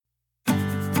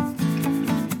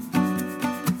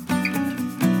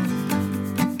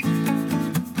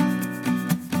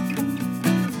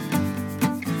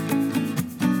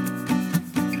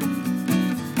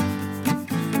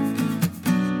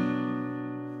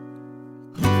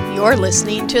You're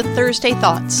listening to Thursday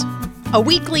Thoughts, a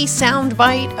weekly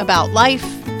soundbite about life,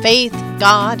 faith,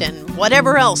 God, and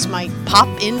whatever else might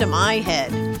pop into my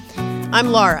head. I'm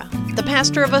Laura, the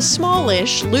pastor of a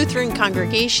smallish Lutheran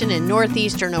congregation in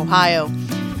northeastern Ohio.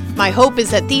 My hope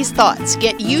is that these thoughts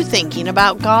get you thinking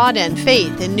about God and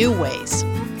faith in new ways.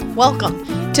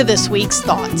 Welcome to this week's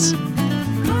Thoughts.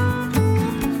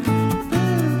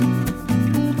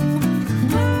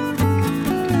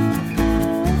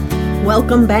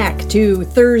 Welcome back to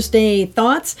Thursday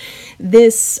Thoughts,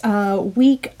 this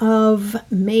week of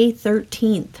May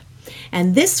 13th.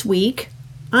 And this week,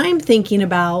 I'm thinking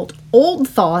about old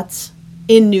thoughts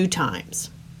in new times.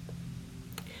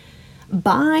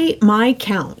 By my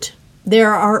count,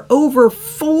 there are over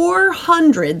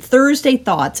 400 Thursday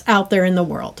Thoughts out there in the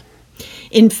world.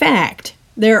 In fact,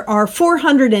 there are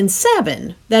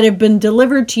 407 that have been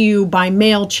delivered to you by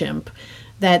MailChimp.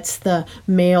 That's the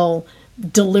mail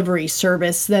delivery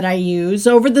service that I use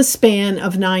over the span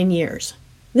of 9 years.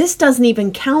 This doesn't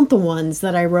even count the ones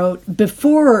that I wrote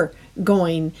before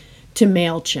going to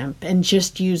MailChimp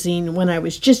and when I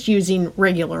was just using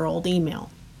regular old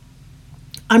email.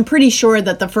 I'm pretty sure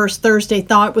that the first Thursday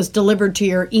Thought was delivered to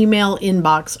your email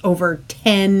inbox over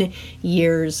 10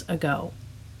 years ago.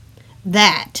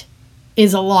 That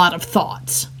is a lot of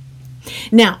thoughts.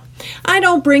 Now, I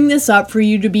don't bring this up for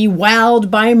you to be wowed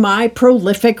by my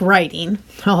prolific writing,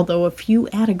 although a few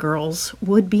attagirls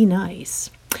would be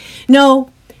nice. No,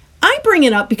 I bring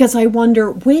it up because I wonder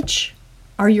which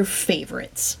are your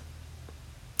favorites.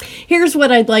 Here's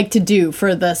what I'd like to do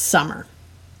for the summer.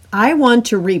 I want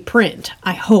to reprint,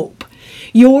 I hope,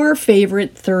 your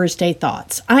favorite Thursday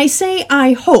Thoughts. I say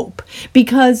I hope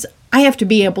because I have to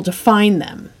be able to find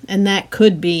them, and that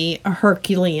could be a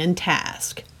Herculean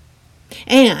task.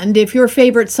 And if your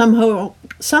favorite somehow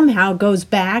goes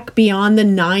back beyond the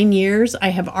 9 years I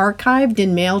have archived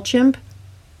in MailChimp,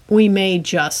 we may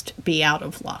just be out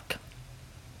of luck.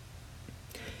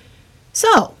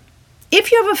 So,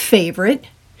 if you have a favorite,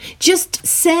 just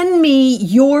send me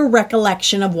your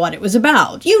recollection of what it was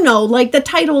about. You know, like the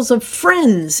titles of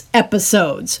Friends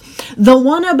episodes. The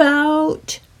one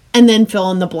about, and then fill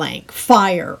in the blank,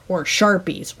 fire or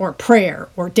Sharpies or prayer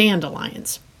or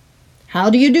dandelions. How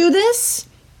do you do this?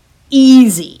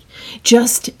 Easy.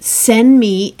 Just send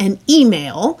me an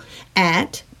email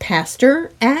at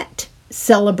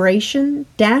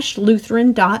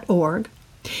pastor@celebration-lutheran.org.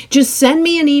 Just send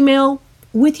me an email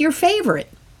with your favorite.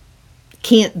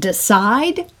 Can't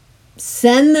decide?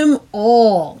 Send them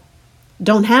all.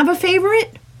 Don't have a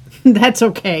favorite? That's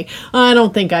okay. I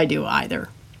don't think I do either.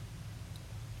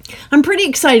 I'm pretty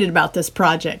excited about this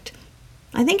project.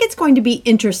 I think it's going to be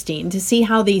interesting to see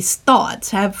how these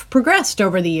thoughts have progressed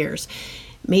over the years.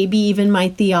 Maybe even my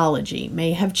theology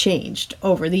may have changed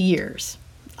over the years.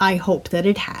 I hope that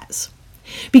it has.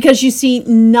 Because you see,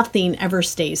 nothing ever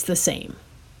stays the same.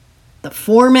 The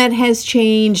format has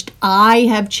changed, I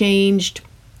have changed,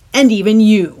 and even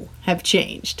you have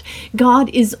changed. God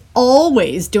is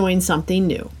always doing something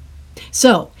new.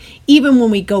 So, even when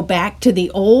we go back to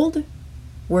the old,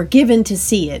 we're given to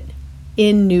see it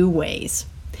in new ways.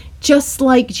 Just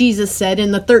like Jesus said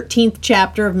in the 13th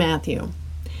chapter of Matthew.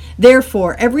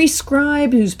 Therefore, every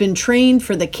scribe who's been trained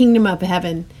for the kingdom of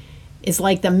heaven is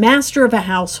like the master of a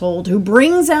household who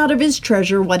brings out of his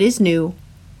treasure what is new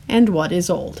and what is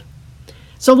old.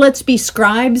 So let's be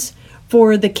scribes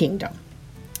for the kingdom.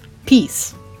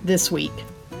 Peace this week.